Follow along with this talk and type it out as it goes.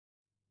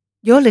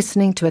You're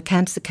listening to a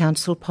Cancer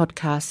Council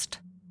podcast.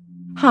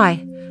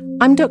 Hi,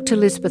 I'm Dr.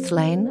 Elizabeth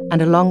Lane,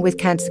 and along with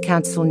Cancer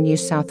Council New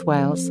South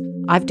Wales,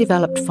 I've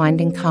developed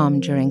Finding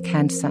Calm During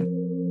Cancer.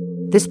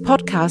 This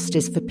podcast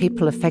is for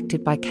people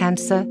affected by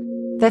cancer,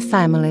 their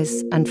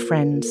families, and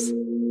friends.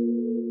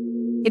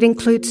 It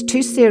includes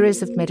 2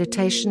 series of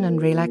meditation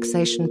and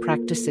relaxation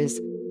practices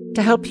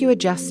to help you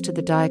adjust to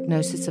the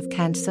diagnosis of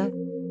cancer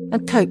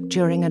and cope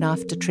during and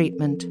after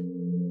treatment.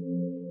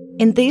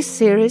 In these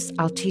series,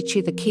 I'll teach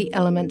you the key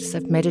elements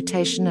of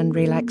meditation and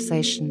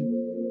relaxation,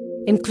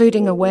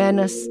 including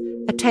awareness,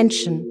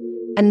 attention,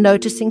 and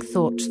noticing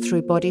thoughts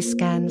through body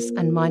scans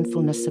and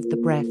mindfulness of the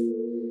breath.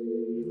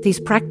 These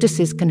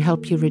practices can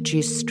help you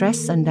reduce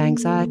stress and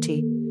anxiety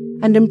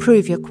and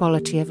improve your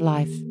quality of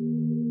life.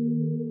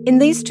 In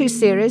these 2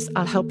 series,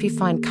 I'll help you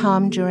find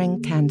calm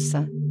during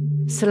cancer.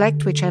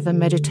 Select whichever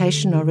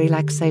meditation or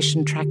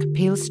relaxation track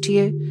appeals to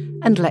you,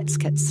 and let's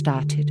get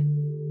started.